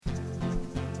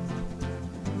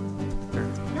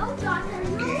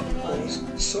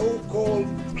So-called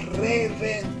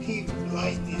preventive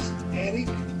blindness. Eric,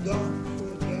 don't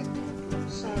forget to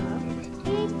put some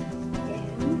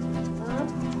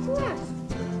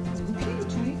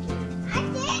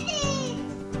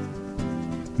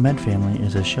MedFamily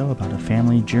is a show about a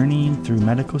family journeying through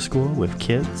medical school with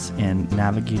kids and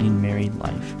navigating married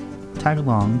life. Tag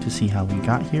along to see how we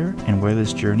got here and where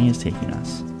this journey is taking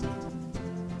us.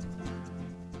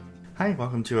 Hi,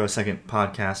 welcome to our second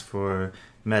podcast for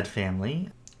MedFamily.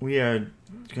 We are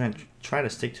going to try to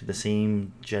stick to the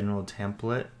same general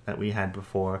template that we had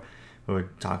before. We're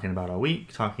talking about our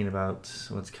week, talking about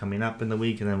what's coming up in the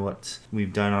week, and then what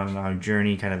we've done on our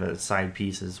journey, kind of a side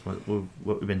piece is what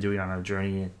we've been doing on our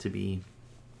journey to be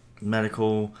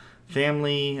medical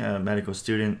family, medical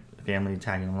student family,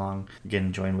 tagging along.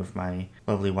 Again, joined with my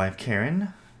lovely wife,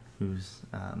 Karen, who's,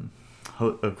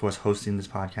 of course, hosting this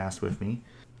podcast with me.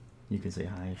 You can say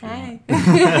hi if you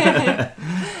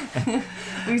want.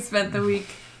 We spent the week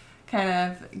kind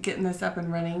of getting this up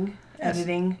and running, Yes.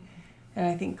 editing. And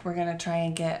I think we're going to try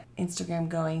and get Instagram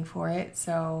going for it.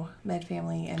 So,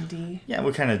 MedFamily MD. Yeah,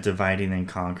 we're kind of dividing and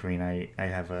conquering. I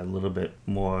have a little bit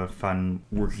more fun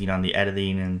working on the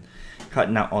editing and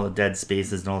cutting out all the dead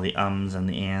spaces and all the ums and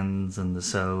the ands and the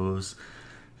so's.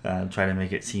 Try to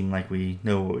make it seem like we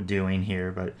know what we're doing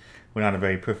here, but we're not a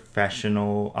very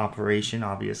professional operation,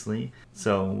 obviously.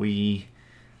 So we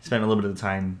spent a little bit of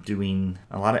time doing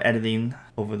a lot of editing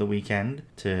over the weekend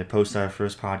to post our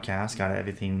first podcast. Got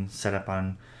everything set up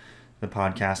on the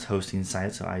podcast hosting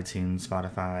site, so iTunes,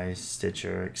 Spotify,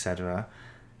 Stitcher, etc.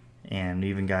 And we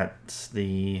even got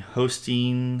the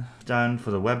hosting done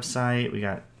for the website. We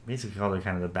got basically all the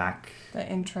kind of the back... The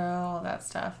intro, all that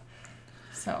stuff.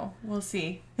 So, we'll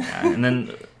see. And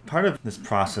then part of this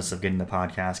process of getting the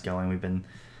podcast going, we've been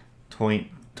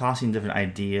tossing different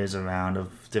ideas around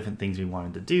of different things we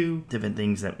wanted to do, different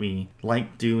things that we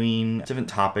like doing, different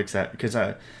topics that, because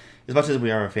as much as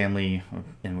we are a family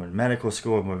and we're in medical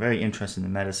school and we're very interested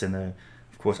in medicine, there are,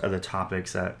 of course, other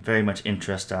topics that very much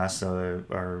interest us or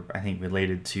are, I think,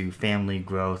 related to family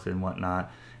growth and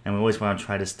whatnot. And we always want to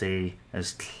try to stay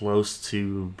as close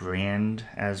to brand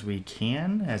as we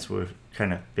can as we're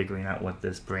kind of figuring out what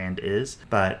this brand is.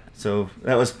 But so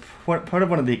that was part of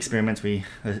one of the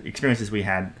experiences we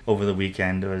had over the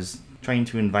weekend was trying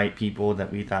to invite people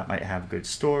that we thought might have good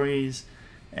stories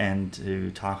and to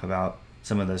talk about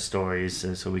some of those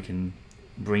stories so we can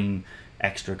bring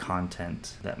extra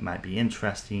content that might be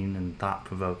interesting and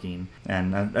thought-provoking.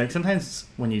 And like sometimes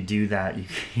when you do that,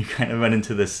 you kind of run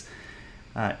into this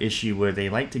issue where they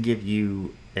like to give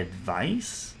you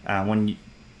advice when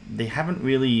they haven't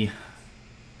really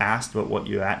asked about what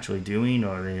you're actually doing,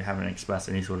 or they haven't expressed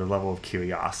any sort of level of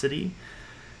curiosity.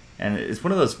 And it's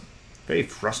one of those very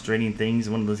frustrating things,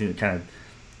 one of those things that kind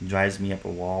of drives me up a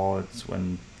wall. It's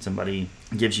when somebody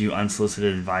gives you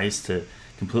unsolicited advice to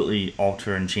completely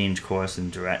alter and change course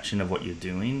and direction of what you're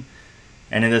doing.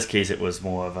 And in this case, it was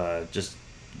more of a just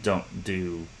don't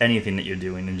do anything that you're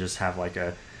doing and just have like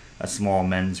a small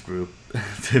men's group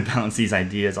to bounce these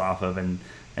ideas off of and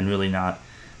really not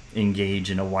engage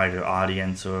in a wider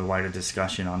audience or a wider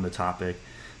discussion on the topic.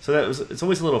 So it's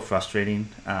always a little frustrating.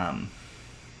 And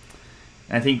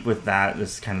I think with that,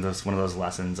 this is kind of one of those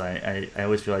lessons. I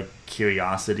always feel like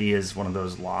curiosity is one of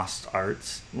those lost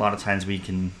arts. A lot of times we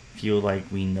can feel like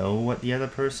we know what the other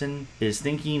person is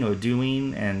thinking or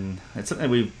doing, and it's something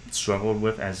we've struggled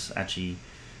with as actually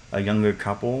a younger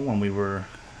couple when we were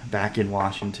back in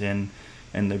Washington,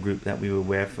 and the group that we were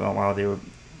with, while they were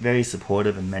very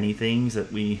supportive in many things,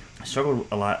 that we struggled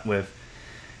a lot with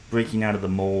breaking out of the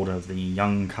mold of the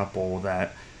young couple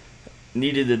that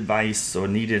needed advice or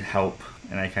needed help.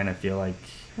 And I kind of feel like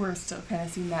we're still kind of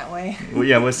seen that way. Well,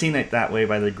 yeah, we're seen that way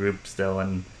by the group still,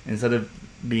 and instead of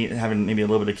having maybe a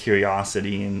little bit of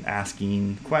curiosity and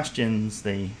asking questions,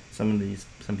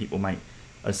 some people might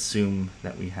assume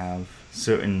that we have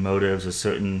certain motives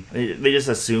or they just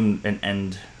assume an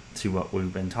end to what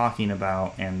we've been talking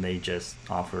about, and they just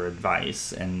offer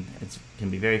advice, and it can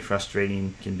be very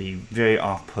frustrating, can be very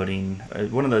off-putting.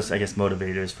 One of those, I guess,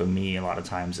 motivators for me a lot of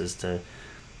times is to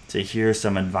hear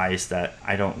some advice that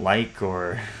I don't like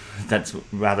or that's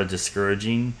rather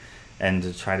discouraging, and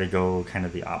to try to go kind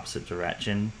of the opposite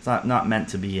direction. It's not meant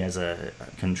to be as a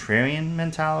contrarian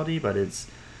mentality, but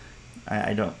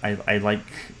I like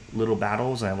little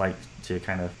battles. I like to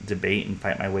kind of debate and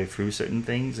fight my way through certain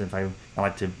things. I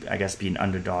like to, I guess, be an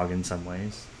underdog in some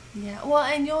ways. Yeah, well,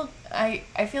 and I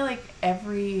feel like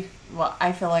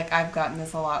I feel like I've gotten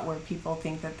this a lot where people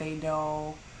think that they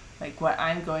know like what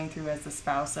I'm going through as the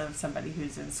spouse of somebody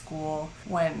who's in school,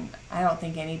 when I don't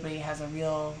think anybody has a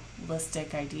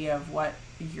realistic idea of what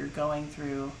you're going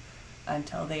through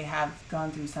until they have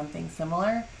gone through something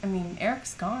similar. I mean,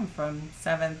 Eric's gone from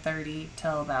 7:30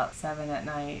 till about 7 at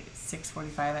night,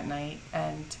 6:45 at night,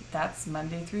 and that's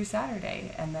Monday through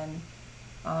Saturday. And then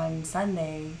on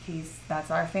Sunday, that's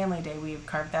our family day. We've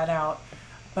carved that out.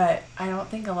 But I don't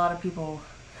think a lot of people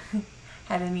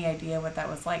had any idea what that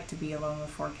was like to be alone with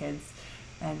 4 kids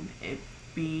and it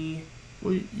be...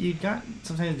 Well,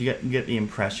 sometimes you get the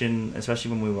impression,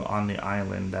 especially when we were on the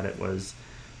island, that it was,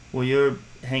 well, you're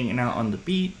hanging out on the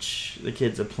beach, the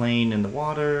kids are playing in the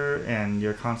water, and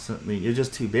you're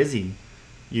just too busy.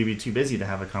 You'd be too busy to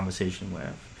have a conversation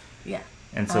with. Yeah.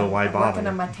 And so why bother? Working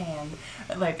on my tan.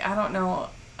 Like, I don't know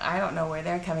where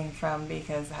they're coming from,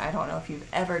 because I don't know if you've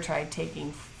ever tried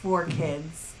taking 4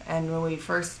 kids. And when we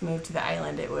first moved to the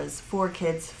island, it was 4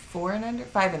 kids, 5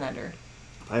 and under.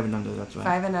 5 and under, that's right.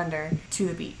 5 and under to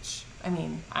the beach. I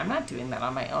mean, I'm not doing that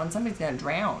on my own. Somebody's gonna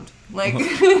drown. Like,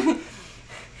 you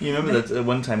remember that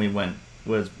one time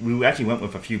we actually went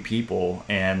with a few people,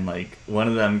 and like one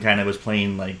of them kind of was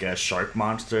playing like a shark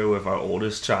monster with our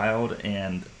oldest child,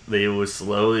 and they were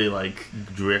slowly like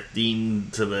drifting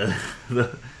to the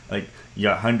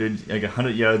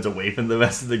 100 yards away from the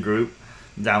rest of the group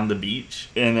down the beach.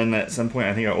 And then at some point,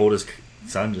 I think our oldest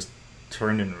son just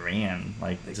turned and ran,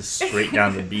 like just straight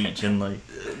down the beach. And like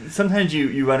sometimes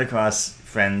you run across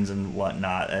friends and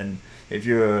whatnot, and if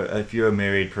you're a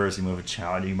married person with a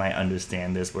child, you might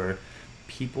understand this, where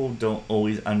people don't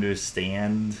always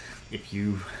understand if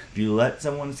you let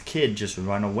someone's kid just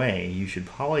run away, you should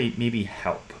probably maybe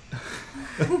help.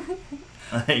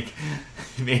 Like,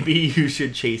 maybe you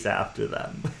should chase after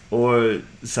them or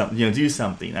do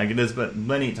something. Like, there's been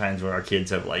many times where our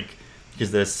kids have, like,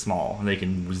 because they're small and they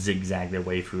can zigzag their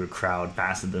way through a crowd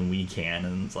faster than we can,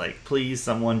 and it's like, please,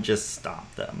 someone just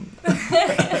stop them.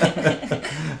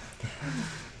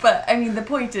 But I mean, the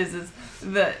point is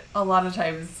that a lot of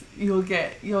times you'll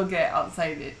get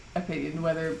outside opinion,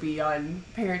 whether it be on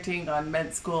parenting, on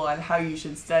med school, on how you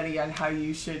should study, on how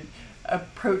you should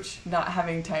approach not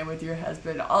having time with your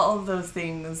husband, all of those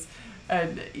things,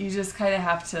 and you just kind of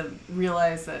have to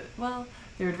realize that, well,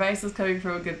 their advice is coming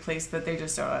from a good place, but they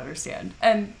just don't understand,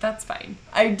 and that's fine.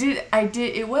 I did.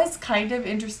 It was kind of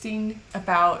interesting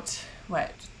about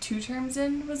 2 terms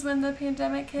in was when the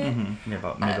pandemic hit. Mm-hmm. Yeah,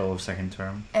 about middle of second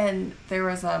term. And there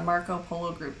was a Marco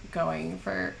Polo group going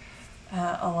for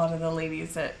a lot of the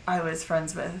ladies that I was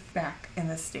friends with back in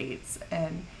the States,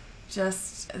 and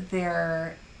just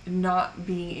their not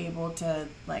being able to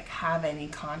like have any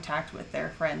contact with their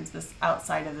friends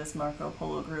outside of this Marco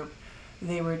Polo group.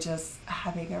 They were just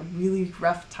having a really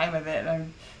rough time of it, and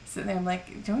I'm sitting there, I'm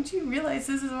like, don't you realize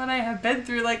this is what I have been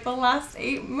through like the last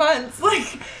 8 months?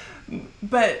 Like,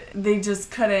 but they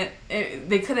just couldn't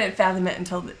fathom it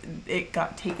until it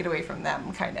got taken away from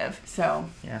them, kind of. So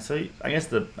yeah, so I guess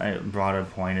the broader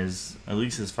point is, at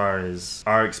least as far as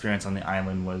our experience on the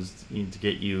island, was to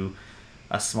get you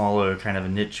a smaller kind of a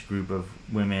niche group of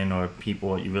women or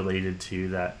people that you related to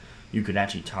that you could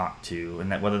actually talk to,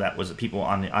 and that whether that was people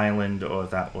on the island or if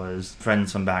that was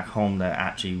friends from back home that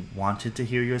actually wanted to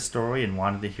hear your story and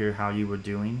wanted to hear how you were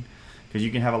doing. Because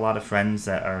you can have a lot of friends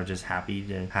that are just happy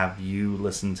to have you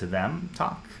listen to them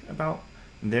talk about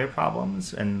their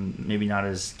problems, and maybe not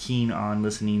as keen on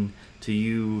listening to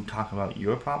you talk about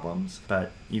your problems.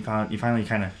 But you finally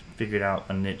kind of figured out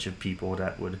a niche of people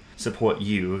that would support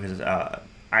you. Because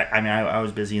I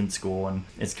was busy in school, and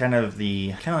it's kind of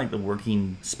like the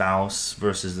working spouse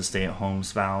versus the stay-at-home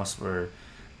spouse, where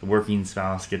the working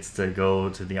spouse gets to go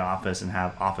to the office and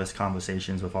have office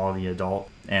conversations with all the adults,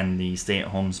 and the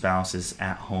stay-at-home spouse is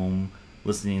at home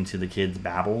listening to the kids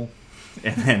babble.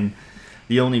 And then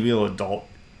the only real adult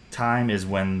time is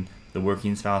when the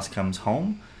working spouse comes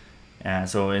home. And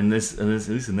so at least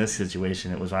in this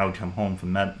situation, it was I would come home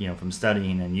from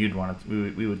studying, and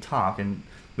we would talk, and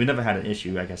we never had an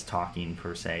issue, I guess, talking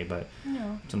per se, but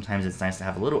no. Sometimes it's nice to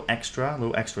have a little extra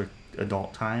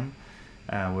adult time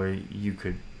where you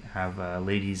could have a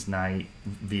ladies' night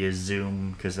via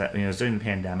Zoom, because it was during the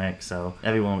pandemic, so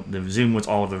the Zoom was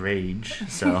all the rage.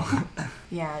 So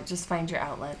yeah, just find your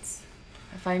outlets.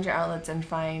 And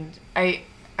find.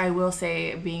 I will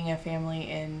say, being a family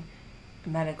in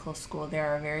medical school,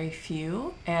 there are very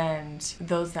few, and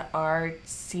those that or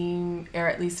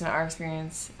at least in our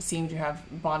experience, seem to have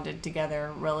bonded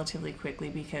together relatively quickly,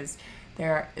 because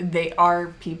they are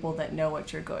people that know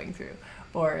what you're going through,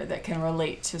 or that can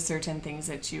relate to certain things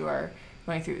that you are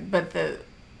going through. But the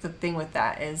thing with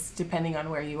that is, depending on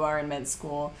where you are in med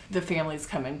school, the families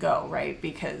come and go, right?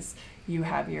 Because you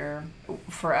have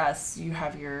for us, you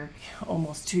have your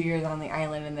almost 2 years on the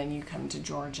island, and then you come to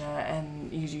Georgia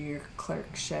and you do your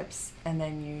clerkships, and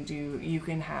then you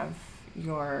can have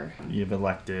you have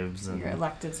electives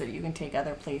that you can take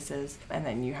other places, and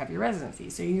then you have your residency.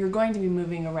 So you're going to be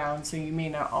moving around, so you may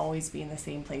not always be in the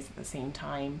same place at the same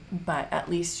time, but at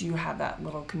least you have that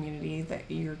little community that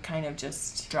you're kind of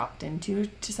just dropped into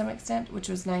to some extent, which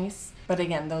was nice. But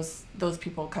again, those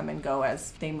people come and go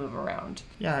as they move around.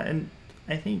 Yeah, and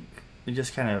I think it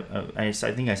just kind of, I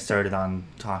think I started on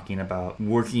talking about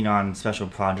working on special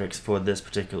projects for this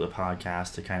particular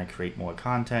podcast to kind of create more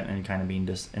content, and kind of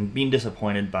being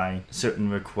disappointed by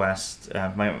certain requests. I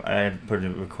had put a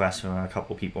request from a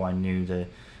couple people I knew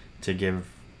to give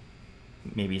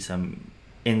maybe some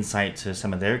insight to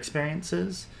some of their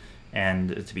experiences,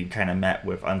 and to be kind of met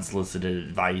with unsolicited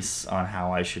advice on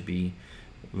how I should be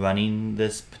running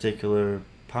this particular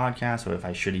podcast, or if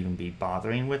I should even be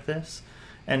bothering with this.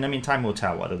 And I mean, time will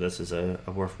tell whether this is a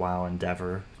worthwhile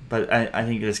endeavor. But I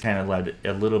think this kind of led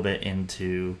a little bit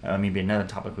into maybe another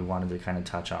topic we wanted to kind of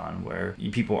touch on, where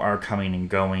people are coming and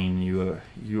going.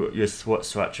 Your sports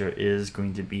structure is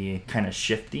going to be kind of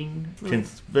shifting,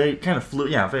 very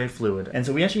fluid. And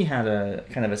so we actually had a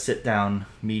kind of a sit down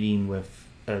meeting with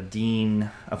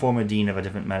a former dean of a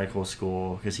different medical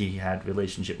school, because he had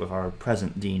relationship with our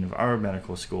present dean of our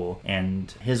medical school,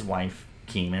 and his wife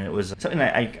came, and it was something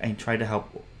I tried to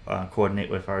help coordinate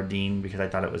with our dean, because I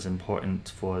thought it was important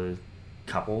for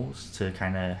couples to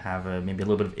kind of have maybe a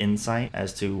little bit of insight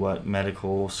as to what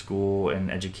medical school and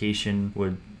education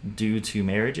would do to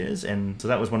marriages. And so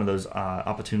that was one of those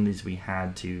opportunities we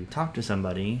had to talk to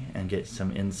somebody and get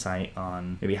some insight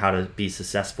on maybe how to be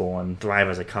successful and thrive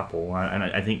as a couple. And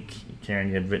I think, Karen,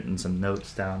 you had written some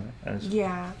notes down.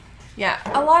 Yeah.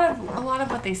 A lot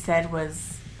of what they said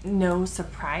was no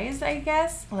surprise, I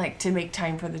guess, like to make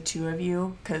time for the two of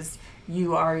you, because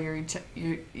you are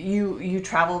you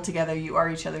travel together, you are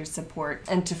each other's support,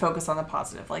 and to focus on the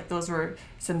positive. Like, those were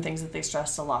some things that they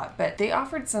stressed a lot, but they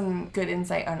offered some good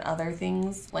insight on other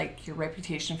things, like your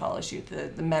reputation follows you.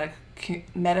 The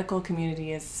medical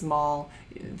community is small.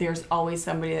 There's always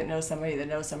somebody that knows somebody that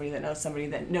knows somebody that knows somebody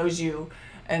that knows you,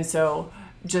 and so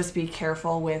just be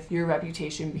careful with your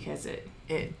reputation, because it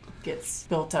gets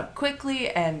built up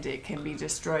quickly and it can be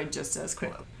destroyed just as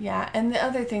quickly. Yeah, and the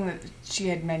other thing that she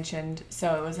had mentioned,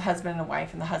 so it was a husband and a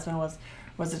wife, and the husband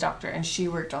was a doctor, and she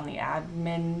worked on the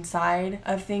admin side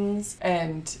of things,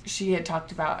 and she had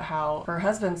talked about how her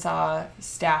husband saw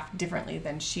staff differently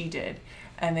than she did,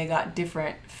 and they got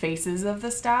different faces of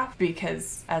the staff,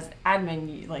 because as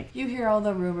admin, you hear all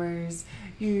the rumors,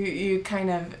 you kind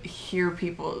of hear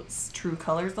people's true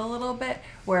colors a little bit,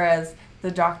 whereas the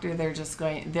doctor, they're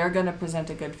going to present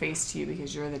a good face to you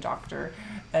because you're the doctor,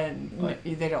 and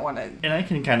they don't want to. And I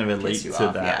can kind of relate to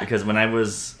that, yeah. Because when I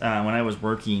was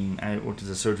working, I worked as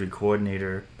a surgery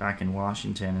coordinator back in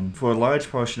Washington, and for a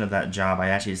large portion of that job, I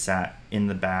actually sat in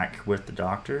the back with the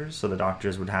doctors. So the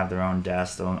doctors would have their own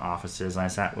desks, their own offices, and I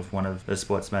sat with one of the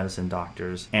sports medicine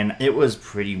doctors, and it was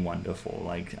pretty wonderful.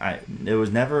 There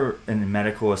was never a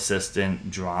medical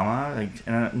assistant drama.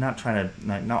 And I'm not trying to,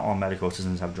 not all medical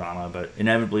assistants have drama, but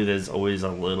inevitably there's always a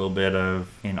little bit of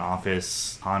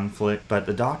in-office conflict. But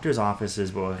the doctor's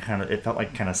offices were it felt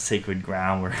like kind of sacred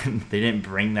ground, where they didn't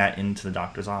bring that into the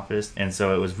doctor's office, and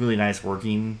so it was really nice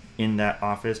working in that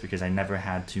office because I never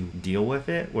had to deal with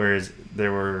it. Whereas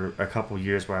there were a couple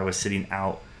years where I was sitting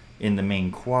out in the main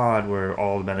quad where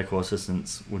all the medical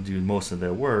assistants would do most of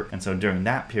their work, and so during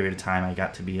that period of time I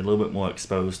got to be a little bit more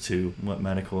exposed to what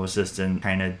medical assistants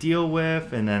kind of deal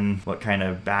with, and then what kind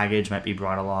of baggage might be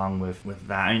brought along with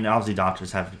that. I mean, obviously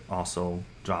doctors have also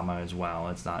drama as well.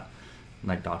 It's not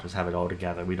like doctors have it all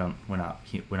together. We're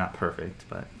not perfect,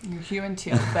 but you're human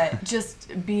too. But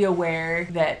just be aware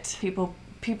that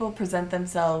people present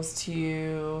themselves to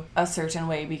you a certain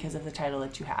way because of the title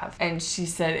that you have. And she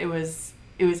said it was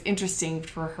interesting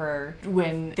for her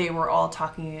when they were all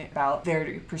talking about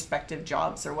their prospective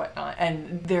jobs or whatnot,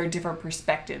 and their different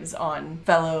perspectives on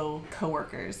fellow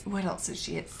coworkers. What else did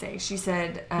she say? She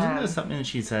said, isn't there something that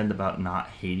she said about not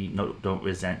hating, don't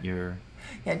resent your...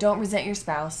 Yeah, don't resent your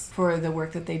spouse for the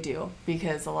work that they do,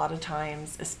 because a lot of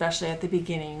times, especially at the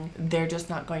beginning, they're just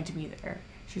not going to be there.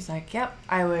 She's like, yep,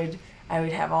 I would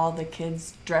have all the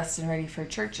kids dressed and ready for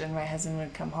church, and my husband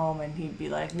would come home and he'd be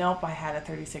like, nope, I had a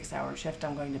 36-hour shift,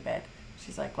 I'm going to bed.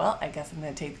 She's like, well, I guess I'm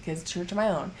going to take the kids to church on my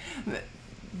own.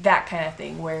 That kind of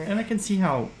thing. And I can see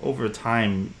how over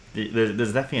time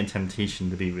there's definitely a temptation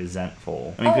to be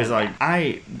resentful. I mean, because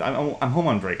I'm home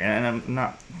on break, and I'm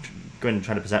not going to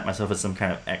try to present myself as some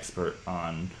kind of expert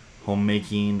on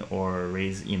homemaking or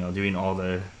doing all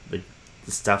the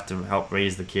the stuff to help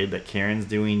raise the kid that Karen's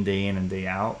doing day in and day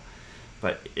out,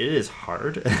 but it is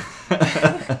hard.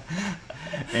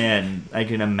 And I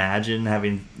can imagine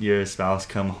having your spouse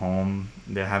come home.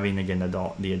 They're having, again,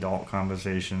 the adult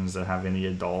conversations. They're having the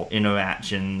adult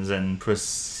interactions, and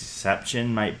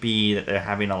perception might be that they're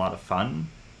having a lot of fun,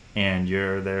 and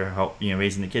you're there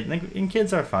raising the kid. And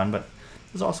kids are fun, but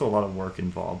there's also a lot of work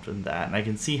involved in that. And I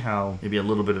can see how maybe a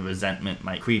little bit of resentment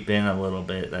might creep in a little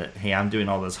bit that, hey, I'm doing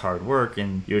all this hard work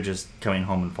and you're just coming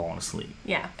home and falling asleep.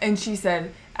 Yeah. And she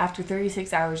said after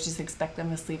 36 hours, just expect them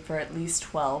to sleep for at least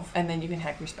 12, and then you can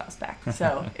have your spouse back.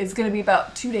 So it's going to be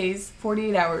about 2 days,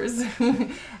 48 hours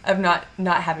of not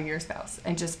having your spouse,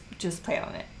 and just plan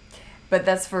on it. But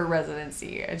that's for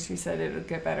residency. And she said it'll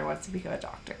get better once you become a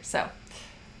doctor. So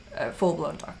a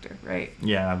full-blown doctor, right?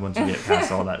 Yeah, once you get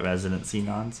past all that residency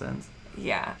nonsense.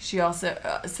 Yeah. She also,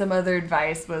 some other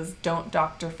advice was don't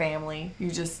doctor family. You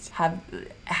just have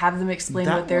them explain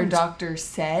what their doctor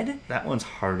said. That one's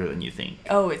harder than you think.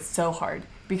 Oh, it's so hard.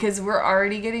 Because we're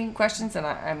already getting questions, and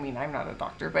I mean, I'm not a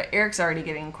doctor, but Eric's already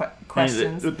getting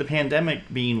questions. With the pandemic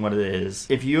being what it is,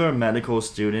 if you're a medical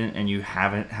student and you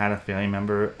haven't had a family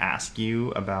member ask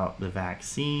you about the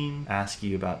vaccine, ask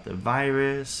you about the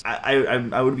virus,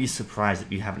 I would be surprised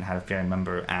if you haven't had a family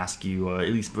member ask you, or at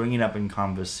least bring it up in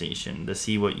conversation to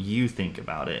see what you think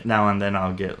about it. Now and then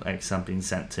I'll get like something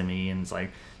sent to me, and it's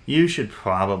like, you should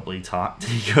probably talk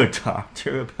to your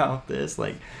doctor about this.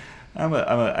 Like,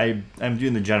 I'm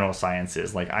doing the general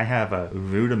sciences. Like, I have a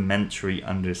rudimentary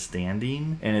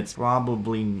understanding, and it's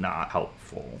probably not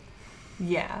helpful.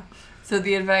 Yeah. So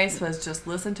the advice was just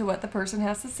listen to what the person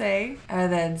has to say,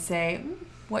 and then say,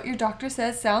 what your doctor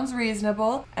says sounds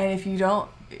reasonable, and if you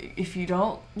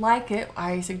don't like it,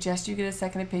 I suggest you get a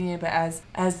second opinion. But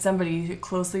as somebody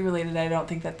closely related, I don't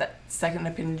think that second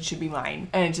opinion should be mine.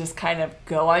 And just kind of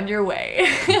go on your way.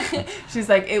 She's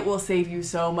like, it will save you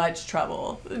so much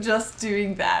trouble just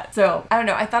doing that. So I don't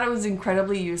know. I thought it was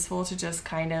incredibly useful to just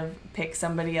kind of pick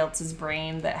somebody else's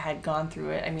brain that had gone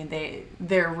through it. I mean,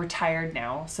 they're retired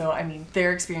now, so I mean,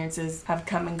 their experiences have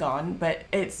come and gone, but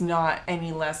it's not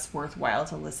any less worthwhile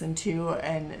to listen to.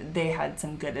 And they had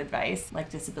some good advice, like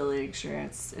disability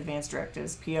insurance, advanced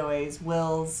directives, POAs,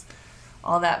 wills,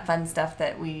 all that fun stuff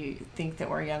that we think that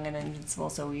we're young and invincible.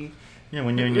 So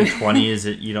when you're in your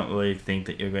 20s, you don't really think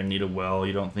that you're going to need a will.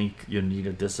 You don't think you need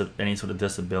any sort of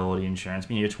disability insurance. I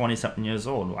mean, you're 20-something years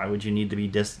old. Why would you need to be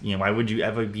why would you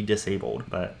ever be disabled?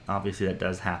 But obviously that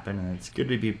does happen, and it's good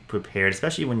to be prepared,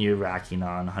 especially when you're racking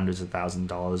on hundreds of thousands of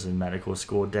dollars in medical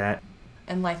school debt.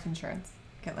 And life insurance.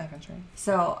 Get life insurance.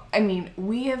 So, I mean,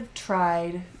 we have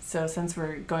tried, so since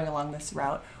we're going along this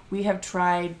route, we have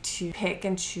tried to pick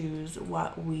and choose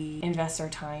what we invest our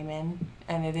time in,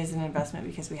 and it is an investment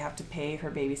because we have to pay for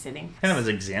babysitting. Kind of as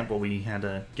an example, we had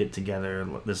a get together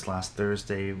this last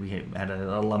Thursday. We had an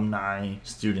alumni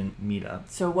student meetup.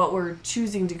 So what we're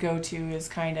choosing to go to is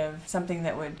kind of something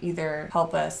that would either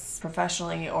help us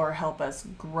professionally or help us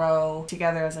grow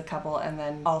together as a couple, and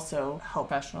then also help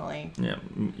professionally. Yeah.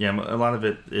 A lot of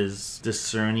it is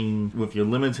discerning with your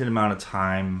limited amount of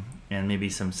time and maybe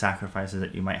some sacrifices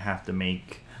that you might have to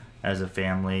make as a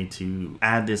family to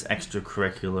add this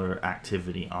extracurricular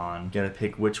activity on. You gotta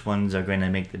pick which ones are going to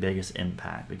make the biggest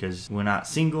impact, because we're not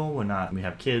single, we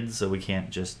have kids, so we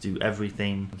can't just do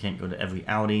everything. We can't go to every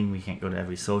outing, we can't go to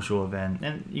every social event,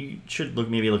 and you should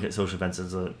look at social events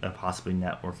as a possibly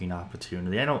networking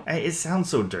opportunity. It sounds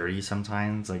so dirty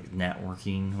sometimes, like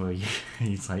networking, where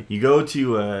it's like you go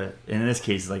to in this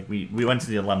case, like we went to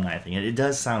the alumni thing, and it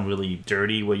does sound really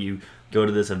dirty where you go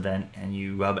to this event and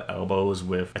you rub elbows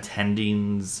with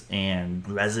attendings and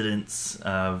residents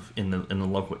in the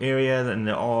local area, and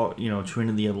they're all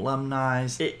Trinity alumni.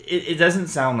 It doesn't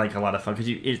sound like a lot of fun, because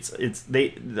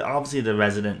obviously the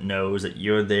resident knows that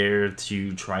you're there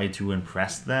to try to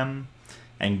impress them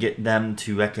and get them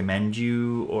to recommend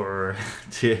you or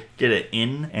to get it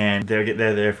in, and they're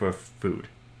there for food.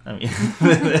 I mean,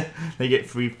 they get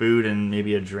free food and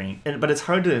maybe a drink. But it's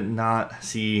hard to not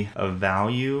see a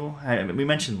value. We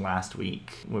mentioned last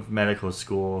week with medical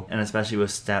school, and especially with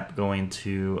STEP going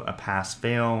to a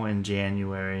pass-fail in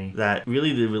January, that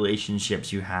really the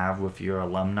relationships you have with your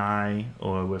alumni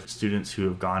or with students who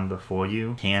have gone before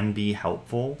you can be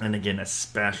helpful. And again,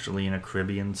 especially in a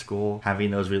Caribbean school,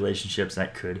 having those relationships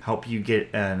that could help you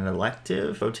get an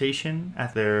elective rotation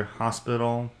at their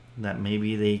hospital, that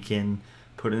maybe they can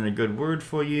put in a good word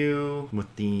for you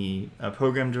with the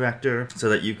program director so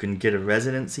that you can get a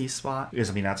residency spot.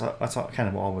 Because I mean, that's all, kind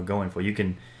of all we're going for. We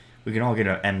can all get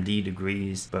our MD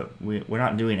degrees, but we're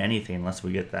not doing anything unless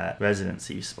we get that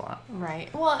residency spot.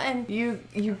 Right. Well, and you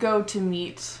go to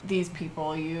meet these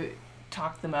people.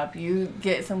 talk them up. You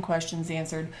get some questions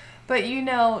answered. But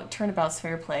turnabout's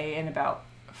fair play. In about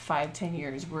 5-10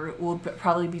 years, we'll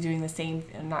probably be doing the same.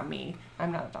 Not me.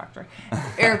 I'm not a doctor.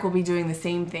 Eric will be doing the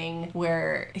same thing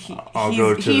where he's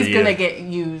going to get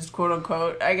used, quote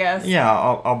unquote, I guess. Yeah,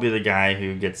 I'll be the guy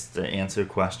who gets to answer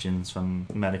questions from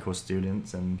medical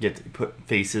students and get to put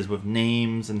faces with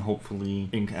names and hopefully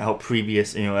help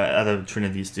previous, other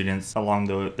Trinity students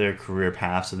along their career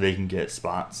path so they can get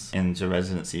spots into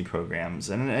residency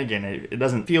programs. And again, it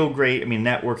doesn't feel great. I mean,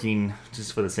 networking,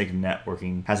 just for the sake of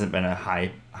networking, hasn't been a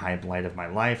high blight of my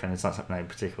life, and it's not something I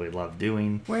particularly love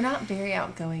doing. We're not very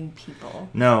outgoing people.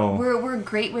 No. We're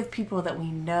great with people that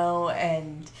we know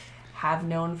and have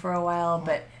known for a while,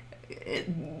 but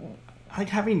I like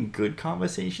having good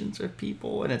conversations with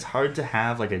people, and it's hard to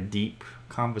have like a deep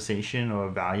conversation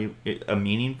or a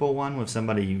meaningful one with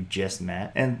somebody you just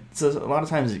met. And so a lot of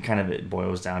times it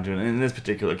boils down to, and in this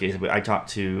particular case, I talked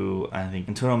to, I think,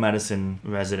 internal medicine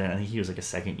resident. I think he was like a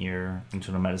second year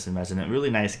internal medicine resident, really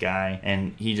nice guy,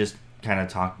 and he just kind of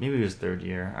talked, maybe it was third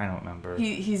year, I don't remember.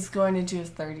 He's going into his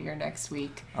third year next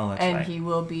week. Oh, that's and right. He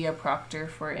will be a proctor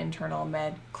for internal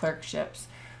med clerkships.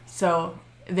 So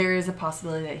there is a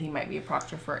possibility that he might be a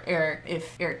proctor for Eric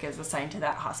if Eric is assigned to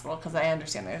that hospital, because I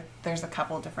understand there's a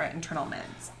couple different internal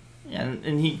meds. Yeah,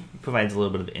 and he provides a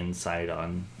little bit of insight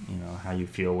on, how you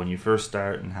feel when you first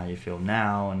start and how you feel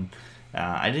now. And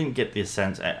I didn't get the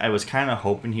sense, I was kind of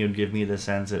hoping he would give me the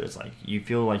sense it was like, you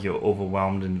feel like you're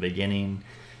overwhelmed in the beginning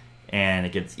and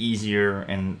it gets easier.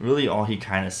 And really all he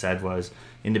kind of said was,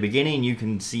 in the beginning you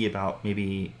can see about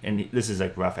maybe, and this is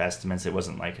like rough estimates, it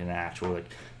wasn't like an actual,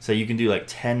 so you can do like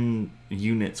 10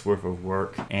 units worth of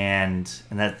work, and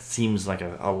that seems like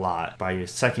a lot. By your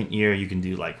second year you can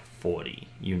do like 40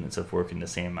 units of work in the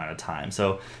same amount of time.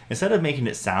 So instead of making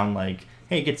it sound like,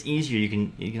 hey, it gets easier, you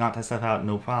can knock that stuff out,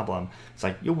 no problem, it's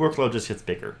like your workload just gets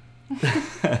bigger.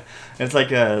 It's like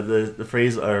the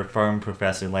phrase our farm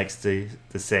professor likes to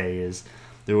say is,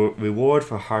 the reward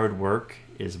for hard work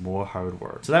is more hard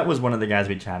work. So that was one of the guys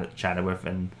we chatted with,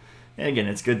 and again,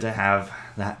 it's good to have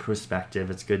that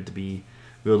perspective. It's good to be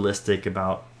realistic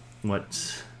about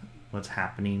what's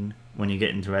happening when you get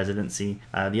into residency.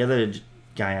 The other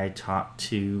guy I talked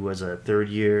to was a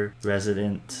third-year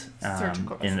resident,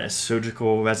 in a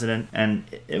surgical resident, and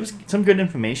it was some good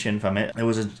information from it. It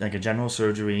was a general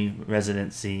surgery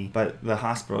residency, but the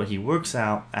hospital he works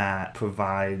out at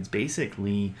provides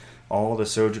basically all the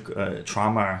surgical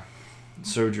trauma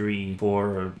surgery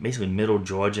for basically middle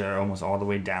Georgia, almost all the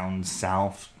way down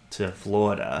south to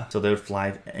Florida. So they would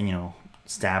fly,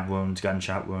 stab wounds,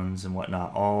 gunshot wounds, and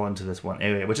whatnot, all into this one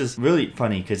area, which is really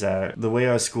funny because the way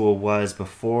our school was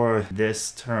before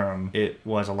this term, it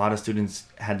was a lot of students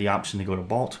had the option to go to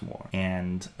Baltimore,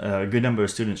 and a good number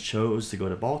of students chose to go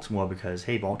to Baltimore because,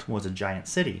 hey, Baltimore is a giant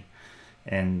city,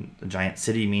 and a giant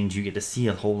city means you get to see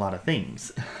a whole lot of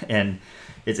things. And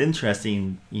it's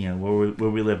interesting, where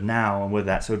we live now and where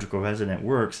that surgical resident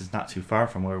works is not too far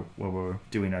from where we're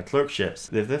doing our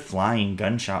clerkships. If they're flying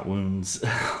gunshot wounds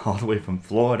all the way from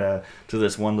Florida to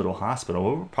this one little hospital,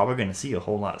 we're probably going to see a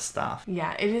whole lot of stuff.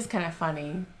 Yeah, it is kind of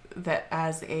funny that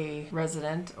as a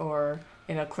resident or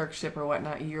in a clerkship or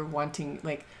whatnot, you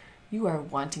are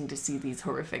wanting to see these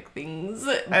horrific things.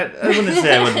 I wouldn't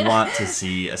say I would want to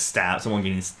see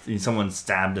someone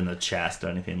stabbed in the chest or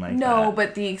anything like that. No,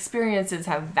 but the experiences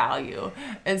have value,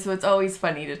 and so it's always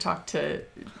funny to talk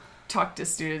to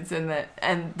students,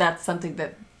 and that's something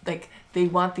that they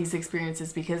want these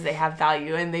experiences because they have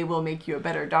value and they will make you a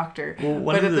better doctor. Well,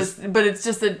 but it's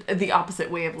just the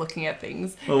opposite way of looking at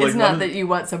things. Well, it's not that you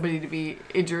want somebody to be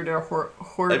injured or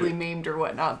horribly maimed or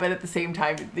whatnot, but at the same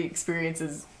time, the experience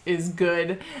is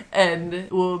good and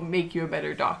will make you a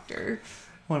better doctor.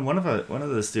 Well, one of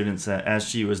the students, as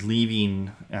she was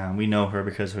leaving, we know her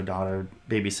because her daughter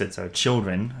babysits our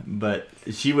children, but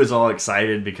she was all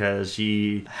excited because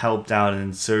she helped out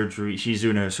in surgery. She's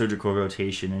doing her surgical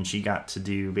rotation, and she got to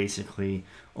do basically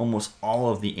almost all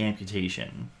of the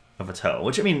amputation of a toe,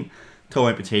 which, I mean, toe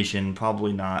amputation,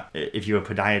 probably not, if you're a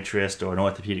podiatrist or an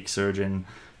orthopedic surgeon,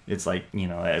 it's like,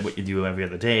 what you do every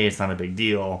other day, it's not a big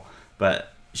deal,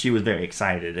 but she was very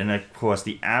excited. And of course,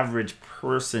 the average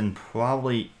person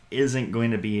probably isn't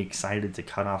going to be excited to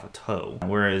cut off a toe,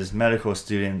 whereas medical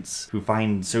students who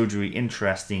find surgery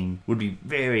interesting would be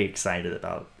very excited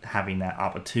about having that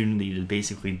opportunity to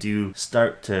basically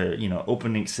start to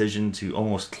open excision to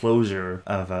almost closure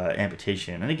of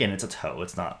amputation. And again, it's a toe.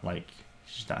 It's not like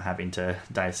she's not having to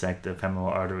dissect the femoral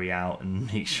artery out and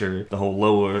make sure the whole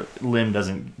lower limb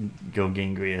doesn't go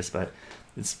gangrenous, but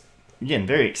it's again,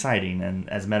 very exciting. And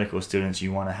as medical students,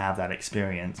 you want to have that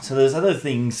experience. So there's other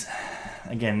things,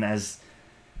 again, as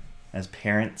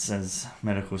parents, as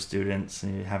medical students,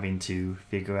 having to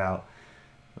figure out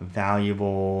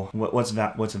what's a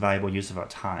valuable use of our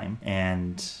time.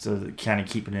 And so kind of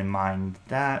keeping in mind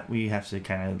that, we have to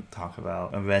kind of talk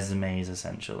about resumes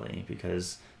essentially,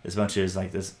 because as much as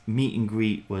like this meet and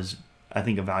greet was, I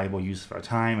think, a valuable use of our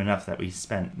time, enough that we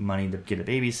spent money to get a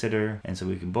babysitter, and so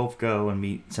we can both go and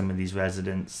meet some of these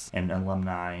residents and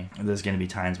alumni. There's going to be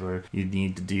times where you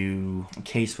need to do a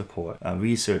case report, a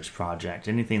research project,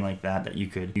 anything like that you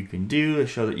can do to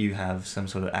show that you have some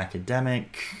sort of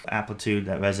academic aptitude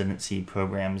that residency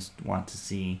programs want to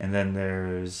see. And then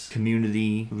there's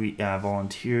community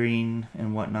volunteering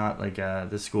and whatnot, like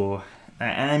the school.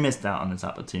 And I missed out on this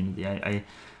opportunity. I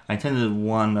attended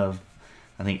one of,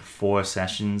 I think, 4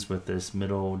 sessions with this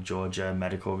Middle Georgia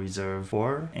Medical Reserve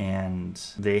Corps, and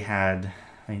they had,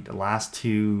 I think, the last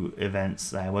 2 events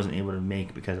that I wasn't able to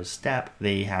make because of STEP.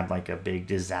 They had like a big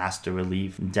disaster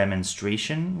relief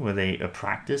demonstration where they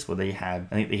had,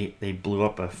 I think they blew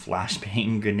up a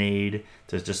flashbang grenade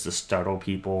just to startle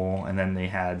people, and then they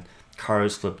had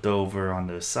cars flipped over on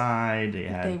their side.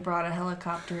 They brought a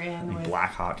helicopter in with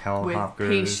Black Hawk helicopters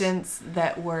with patients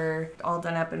that were all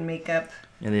done up in makeup.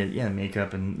 And they had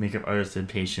makeup artists did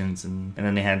patients, and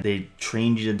then they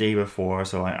trained you the day before.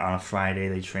 So on a Friday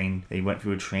they went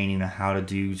through a training on how to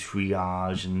do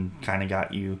triage and kind of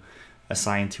got you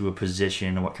assigned to a position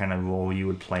and what kind of role you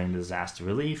would play in disaster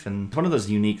relief. And it's one of those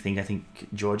unique things. I think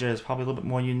Georgia is probably a little bit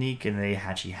more unique, and they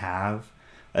actually have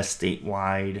a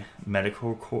statewide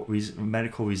medical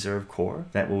reserve corps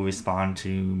that will respond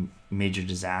to major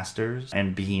disasters.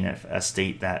 And being a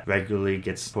state that regularly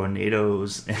gets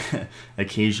tornadoes,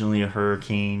 occasionally a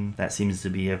hurricane, that seems to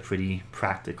be a pretty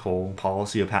practical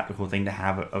policy, a practical thing to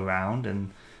have around.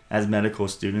 And as medical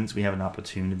students, we have an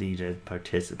opportunity to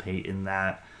participate in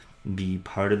that, be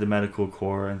part of the medical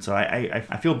corps. And so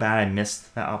I feel bad I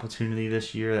missed that opportunity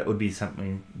this year. That would be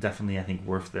something definitely, I think,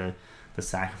 worth the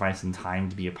sacrifice and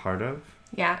time to be a part of.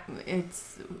 Yeah,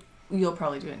 you'll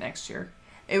probably do it next year.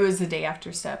 It was the day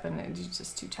after STEP, and you're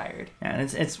just too tired. Yeah,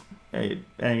 and it's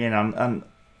again,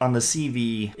 on the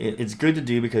CV, it's good to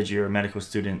do because you're a medical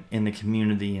student in the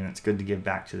community, and it's good to give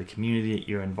back to the community that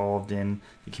you're involved in.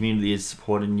 The community is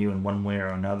supporting you in one way or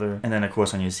another. And then, of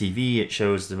course, on your CV, it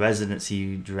shows the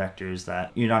residency directors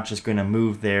that you're not just going to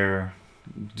move there,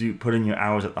 put in your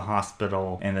hours at the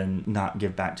hospital, and then not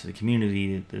give back to the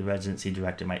community. The residency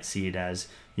director might see it as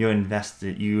you invest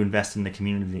in the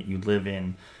community that you live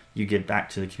in, you give back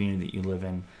to the community that you live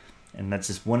in. And that's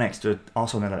just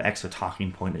another extra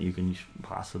talking point that you can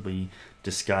possibly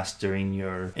discuss during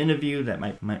your interview that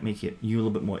might make you a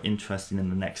little bit more interesting in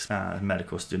the next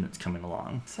medical students coming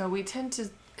along. So we tend to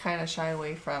kind of shy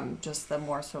away from just the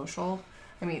more social.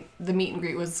 I mean, the meet and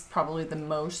greet was probably the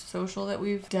most social that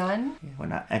we've done. We're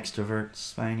not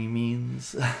extroverts by any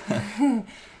means.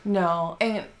 No,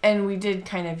 and we did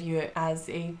kind of view it as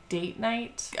a date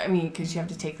night. I mean, because you have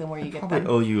to take them where you get them. Probably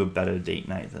owe you a better date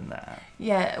night than that.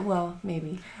 Yeah, well,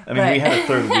 maybe. I mean, we had a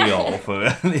third wheel for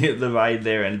the ride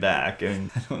there and back. I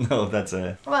mean, I don't know if that's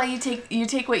a... Well, you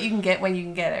take what you can get when you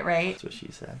can get it, right? That's what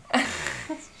she said.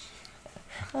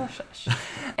 Oh, shush.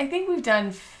 I think we've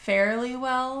done fairly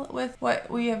well with what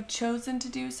we have chosen to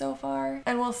do so far.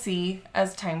 And we'll see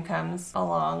as time comes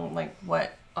along, like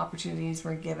what opportunities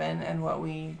we're given and what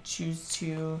we choose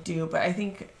to do. But I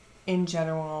think in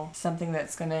general, something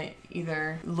that's going to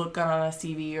either look good on a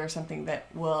CV or something that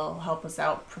will help us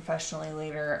out professionally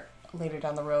later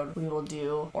down the road, we will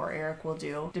do, or Eric will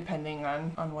do, depending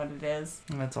on what it is.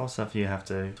 And that's all stuff you have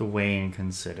to weigh and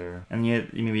consider. And you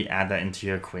maybe add that into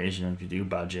your equation if you do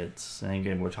budgets. And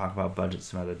again, we'll talk about budgets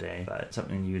some other day, but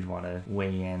something you'd want to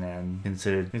weigh in and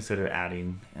consider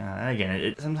adding. And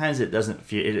again, sometimes it doesn't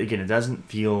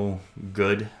feel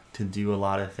good to do a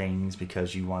lot of things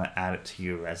because you want to add it to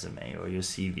your resume or your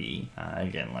CV.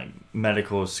 Again, like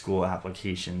medical school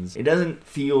applications, it doesn't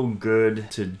feel good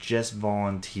to just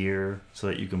volunteer so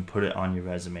that you can put it on your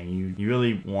resume. You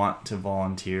really want to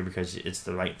volunteer because it's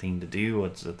the right thing to do,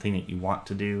 it's the thing that you want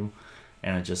to do,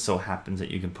 and it just so happens that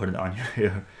you can put it on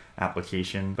your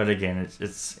application. But again,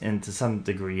 it's and to some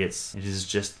degree it is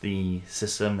just the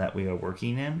system that we are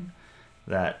working in,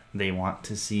 that they want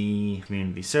to see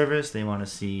community service, they want to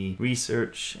see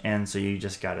research, and so you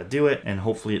just got to do it, and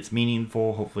hopefully it's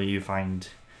meaningful. Hopefully you find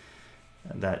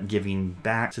that giving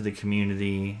back to the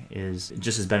community is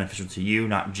just as beneficial to you,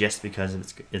 not just because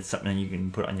it's something you can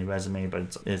put on your resume,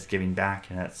 but it's giving back,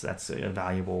 and that's a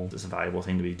valuable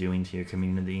thing to be doing to your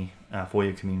community, for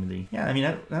your community. Yeah, I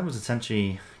mean that was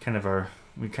essentially kind of our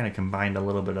we kind of combined a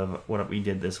little bit of what we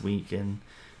did this week and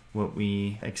what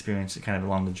we experienced kind of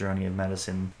along the journey of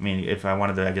medicine. I mean, if I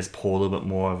wanted to, I guess, pull a little bit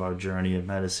more of our journey of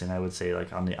medicine, I would say,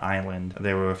 like, on the island,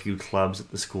 there were a few clubs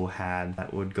that the school had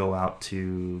that would go out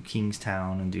to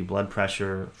Kingstown and do blood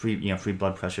pressure, free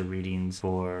blood pressure readings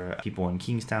for people in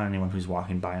Kingstown. Anyone who's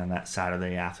walking by on that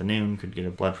Saturday afternoon could get a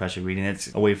blood pressure reading.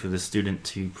 It's a way for the student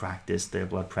to practice their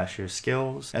blood pressure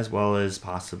skills, as well as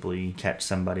possibly catch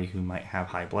somebody who might have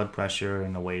high blood pressure,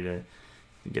 and a way to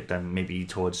get them maybe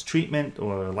towards treatment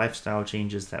or lifestyle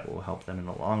changes that will help them in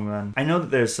the long run. I know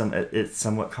that it's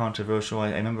somewhat controversial. I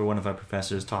remember one of our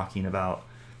professors talking about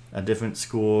a different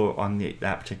school on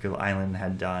that particular island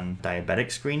had done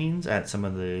diabetic screenings at some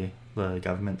of the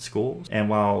government schools. And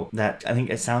while that, I think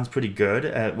it sounds pretty good,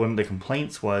 one of the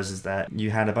complaints is that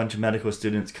you had a bunch of medical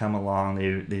students come along,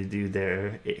 they do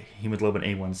their hemoglobin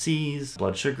A1Cs,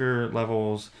 blood sugar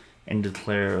levels, and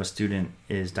declare a student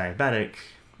is diabetic.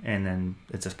 And then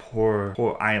it's this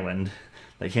poor island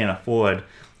that can't afford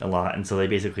a lot. And so they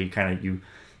basically kind of,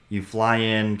 you fly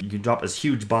in, you drop this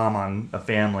huge bomb on a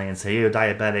family and say, you're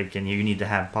diabetic and you need to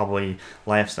have probably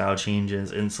lifestyle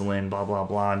changes, insulin, blah, blah,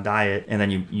 blah, and diet. And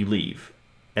then you leave.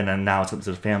 And then now it's up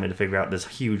to the family to figure out this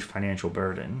huge financial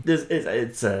burden. I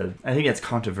think it's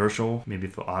controversial, maybe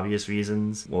for obvious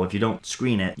reasons. Well, if you don't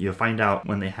screen it, you'll find out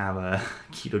when they have a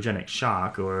ketogenic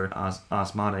shock or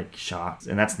osmotic shock,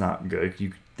 and that's not good.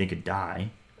 They could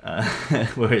die.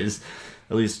 Whereas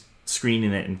at least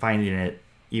screening it and finding it,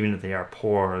 even if they are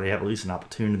poor, they have at least an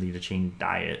opportunity to change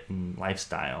diet and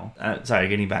lifestyle.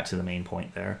 Getting back to the main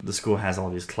point there. The school has all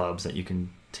these clubs that you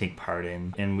can take part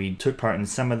in, and we took part in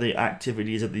some of the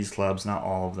activities of these clubs, not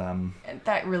all of them. And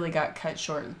that really got cut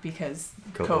short because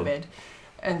COVID.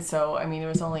 And so, I mean, it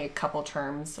was only a couple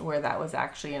terms where that was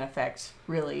actually in effect,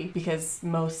 really, because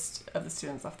most of the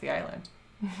students left the island.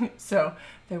 So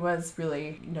there was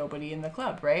really nobody in the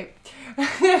club, right?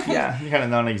 Yeah, kind of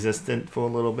non-existent for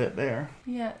a little bit there.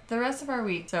 Yeah, the rest of our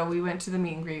week, so we went to the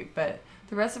meet and greet, but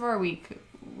the rest of our week,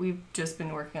 we've just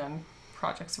been working on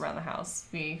projects around the house.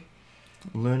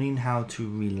 Learning how to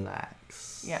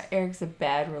relax. Yeah, Eric's a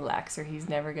bad relaxer. He's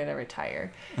never going to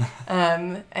retire.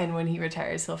 And when he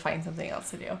retires, he'll find something else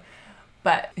to do.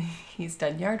 But he's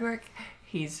done yard work.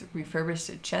 He's refurbished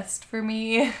a chest for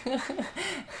me.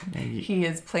 He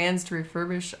has plans to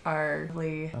refurbish our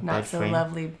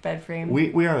not-so-lovely bed frame.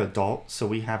 We are adults, so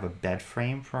we have a bed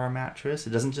frame for our mattress.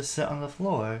 It doesn't just sit on the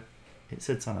floor. It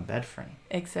sits on a bed frame.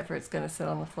 Except for it's going to sit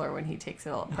on the floor when he takes it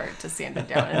all apart to sand it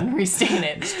down and restain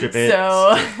it. Strip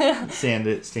it, sand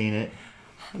it, stain it.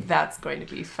 That's going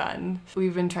to be fun.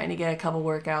 We've been trying to get a couple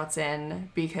workouts in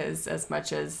because as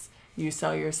much as you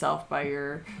sell yourself by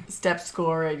your step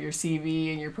score and your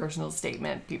CV and your personal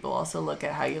statement, people also look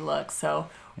at how you look. So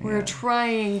we're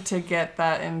trying to get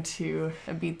that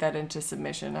beat that into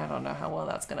submission. I don't know how well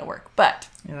that's going to work, but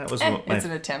that was it's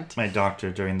an attempt. My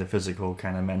doctor during the physical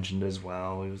kind of mentioned as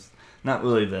well. It was not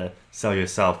really the sell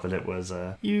yourself, but it was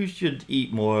you should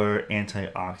eat more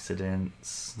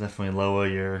antioxidants, definitely lower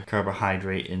your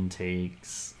carbohydrate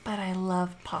intakes. But I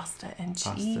love pasta and cheese.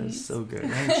 Pasta is so good.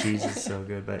 And cheese is so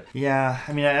good. But yeah,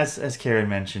 I mean, as Karen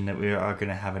mentioned, that we are going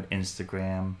to have an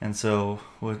Instagram. And so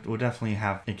we'll definitely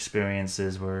have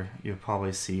experiences where you'll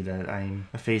probably see that I'm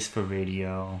a face for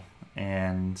radio.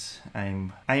 And I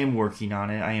am working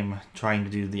on it. I am trying to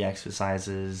do the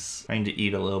exercises, trying to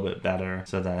eat a little bit better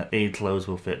so that A, clothes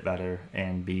will fit better,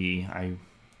 and B,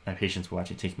 my patients will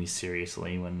actually take me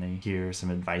seriously when they hear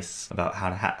some advice about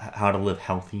how to live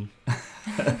healthy.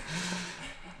 I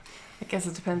guess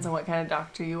it depends on what kind of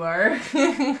doctor you are.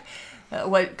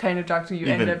 What kind of doctor you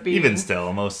end up being. Even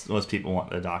still, most people want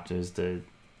the doctors to...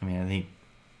 I mean, I think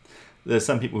there's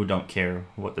some people who don't care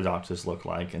what the doctors look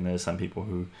like, and there's some people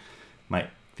who might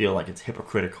feel like it's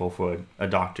hypocritical for a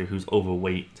doctor who's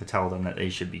overweight to tell them that they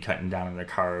should be cutting down on their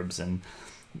carbs and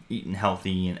eating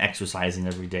healthy and exercising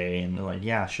every day. And they're like,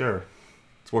 yeah, sure,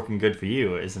 it's working good for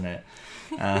you, isn't it?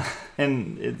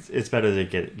 And it's better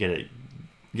to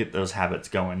get those habits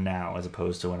going now as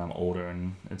opposed to when I'm older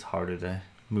and it's harder to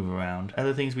move around.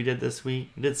 Other things we did this week,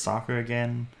 we did soccer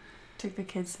again. Took the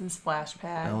kids to the splash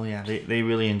pad. Oh yeah, they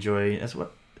really enjoy. That's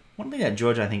one thing that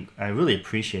Georgia, I think I really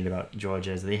appreciate about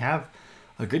Georgia is they have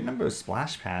a good number of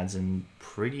splash pads in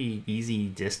pretty easy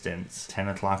distance. 10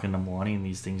 o'clock in the morning,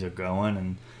 these things are going,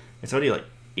 and it's already like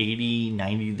 80,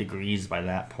 90 degrees by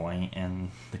that point,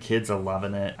 and the kids are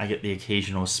loving it. I get the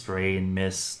occasional spray and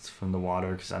mist from the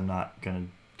water because I'm not going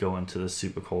to go into the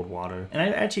super cold water.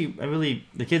 And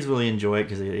the kids really enjoy it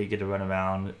because they get to run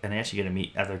around and they actually get to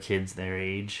meet other kids their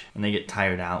age, and they get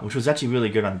tired out, which was actually really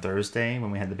good on Thursday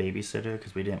when we had the babysitter,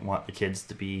 because we didn't want the kids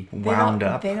to be wound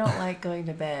up. They don't like going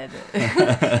to bed.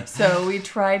 So we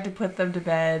tried to put them to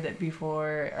bed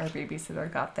before our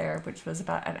babysitter got there, which was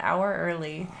about an hour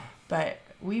early, but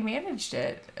we managed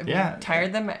it. We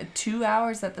tired them 2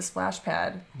 hours at the splash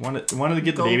pad. Wanted to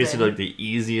get the babysitter like the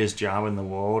easiest job in the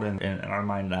world, and in our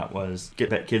mind that was get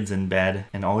that kids in bed,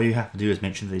 and all you have to do is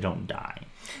make sure they don't die.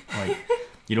 Like,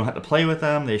 you don't have to play with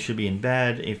them. They should be in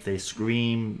bed. If they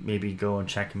scream, maybe go and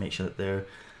check and make sure that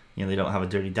they don't have a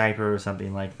dirty diaper or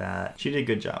something like that. She did a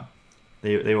good job.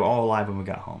 They were all alive when we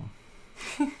got home.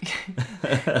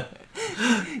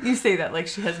 You say that like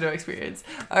she has no experience.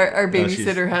 Our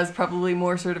babysitter has probably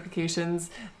more certifications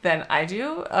than I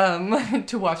do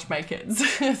to watch my kids.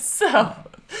 So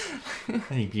I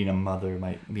think being a mother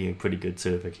might be a pretty good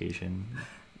certification.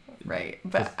 Right.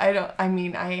 But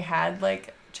I had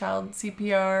like child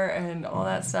CPR and all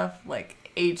that stuff like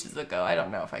ages ago. I don't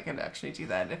know if I could actually do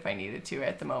that if I needed to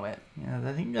at the moment. Yeah,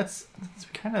 I think that's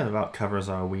kind of about covers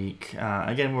our week.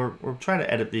 Again, we're trying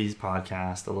to edit these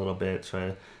podcasts a little bit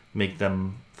to make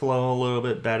them flow a little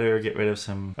bit better, get rid of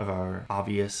some of our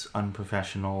obvious,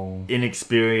 unprofessional,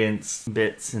 inexperienced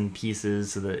bits and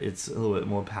pieces so that it's a little bit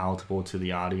more palatable to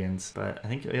the audience. But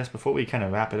I guess before we kind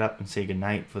of wrap it up and say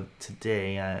goodnight for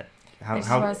today, how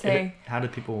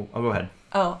did people... Oh, go ahead.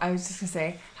 Oh, I was just going to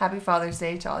say, Happy Father's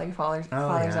Day to all you fathers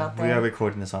out there. We are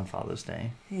recording this on Father's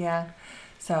Day. Yeah.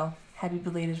 So, happy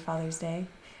belated Father's Day.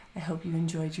 I hope you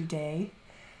enjoyed your day.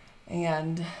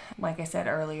 And like I said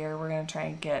earlier, we're going to try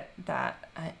and get that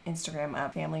Instagram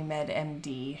up,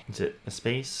 FamilyMedMD. Is it a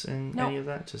space in any of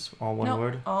that? Just all one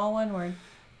word? All one word.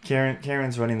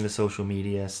 Karen's running the social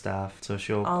media stuff, so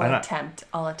she'll... I'll attempt.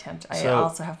 I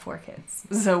also have 4 kids,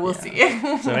 so we'll see.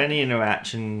 So any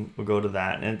interaction will go to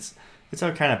that, and it's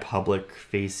our kind of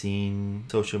public-facing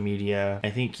social media. I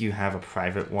think you have a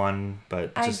private one,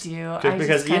 but just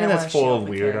because the internet's full of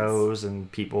weirdos and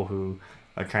people who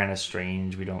are kind of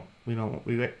strange.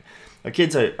 Our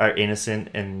kids are innocent,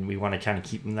 and we want to kind of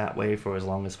keep them that way for as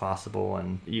long as possible.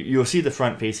 And you'll see the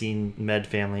front-facing Med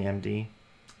Family MD.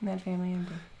 Med Family MD.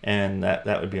 And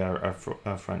that would be our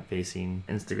front-facing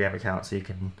Instagram account, so you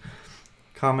can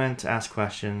comment, ask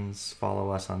questions,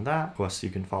 follow us on that. Of course, you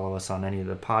can follow us on any of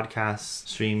the podcast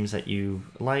streams that you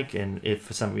like, and if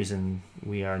for some reason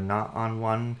we are not on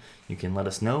one, you can let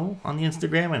us know on the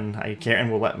Instagram, and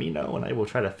Karen will let me know, and I will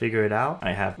try to figure it out.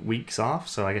 I have weeks off,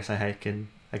 so I guess I can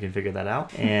figure that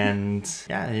out. And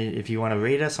if you want to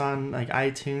rate us on like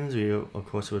iTunes, we of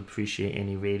course would appreciate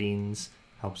any ratings.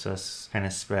 Helps us kind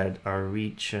of spread our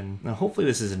reach, and hopefully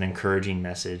this is an encouraging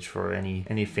message for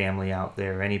any family out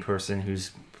there, any person who's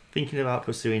thinking about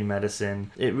pursuing medicine.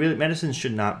 Medicine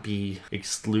should not be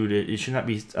excluded. It should not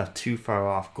be a too far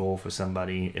off goal for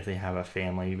somebody if they have a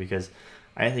family, because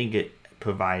I think it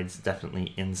provides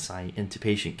definitely insight into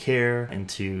patient care,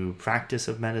 into practice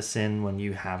of medicine when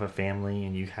you have a family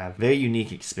and you have very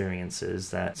unique experiences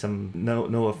that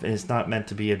it's not meant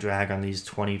to be a drag on these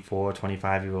 24,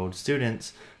 25-year-old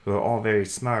students who are all very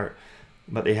smart,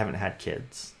 but they haven't had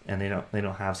kids, and they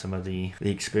don't have some of the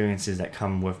experiences that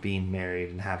come with being married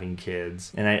and having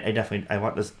kids. And I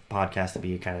want this podcast to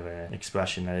be kind of an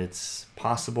expression that it's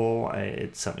possible.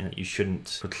 It's something that you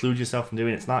shouldn't preclude yourself from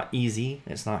doing. It's not easy.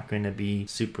 It's not going to be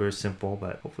super simple,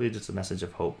 but hopefully just a message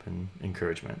of hope and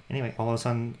encouragement. Anyway, find us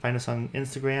on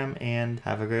Instagram, and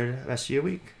have a good rest of your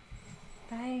week.